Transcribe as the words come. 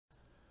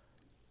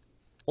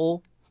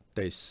お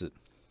です。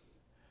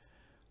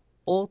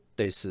お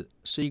です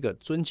是一个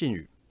尊敬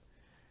语。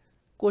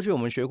过去我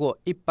们学过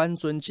一般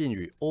尊敬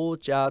语お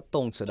加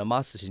动词的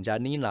ます形加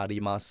にな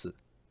ります。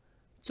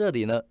这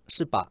里呢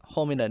是把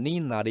后面的に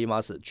なり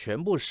ます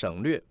全部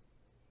省略。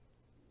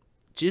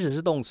即使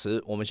是动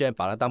词，我们现在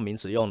把它当名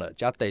词用了，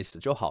加 des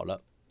就好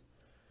了。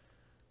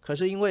可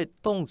是因为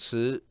动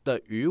词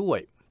的语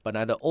尾本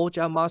来的お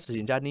加ます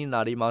形加に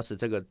なります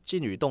这个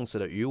敬语动词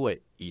的语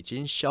尾已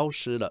经消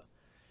失了，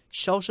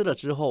消失了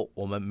之后，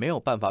我们没有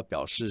办法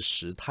表示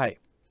时态。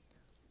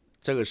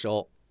这个时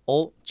候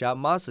お加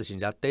ます形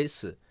加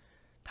des，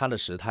 它的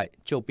时态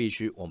就必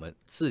须我们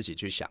自己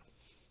去想，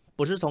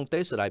不是从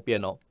des 来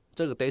变哦。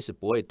这个 des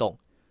不会动，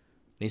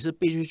你是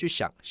必须去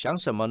想，想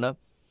什么呢？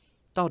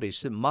到底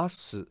是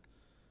mas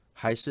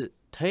还是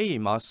te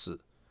mas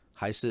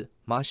还是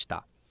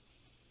mashita？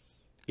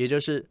 也就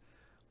是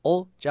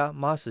お加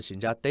mas 形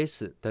加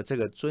des 的这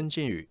个尊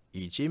敬语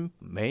已经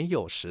没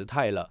有时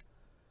态了，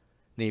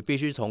你必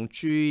须从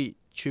句意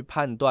去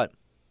判断，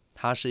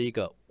它是一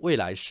个未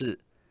来式，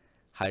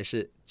还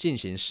是进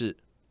行式，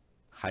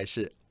还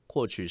是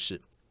过去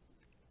式。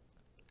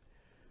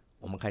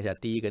我们看一下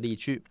第一个例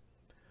句：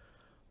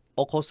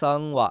お子さ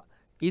んは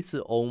いつ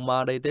お生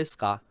まれです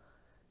か？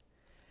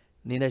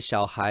你的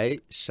小孩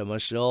什么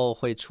时候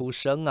会出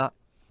生啊？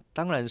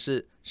当然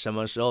是什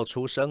么时候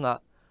出生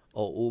啊？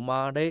お生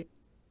まれ，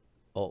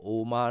お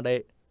生ま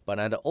れ，本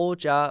来的お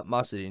加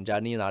ます形加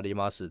になり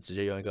ます，直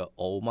接用一个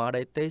お生ま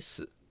れで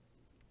す。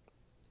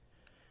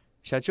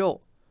社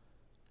長、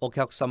お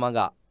客様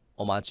が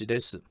お待ちで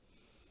す。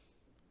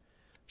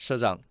社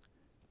長，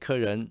客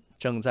人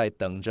正在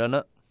等着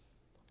呢。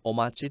お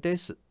待ちで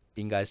す，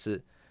应该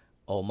是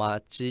お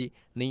待ち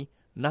に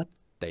なっ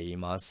てい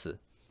ます。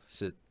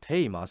是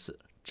ています，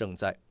正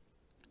在。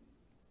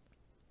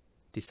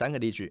第三个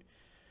例句：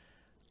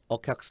お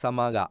客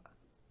様が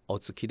お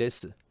着きで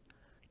す。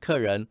客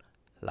人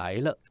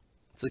来了。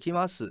着き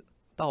ます，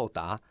到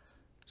达。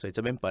所以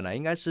这边本来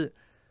应该是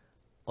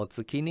お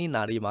着きに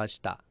なりまし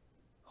た，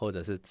或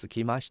者是着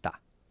きました，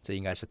这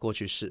应该是过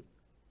去式。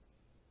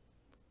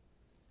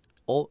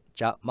お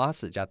加ま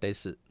す加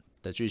des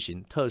的句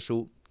型特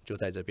殊就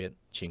在这边，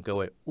请各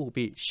位务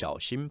必小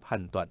心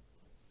判断。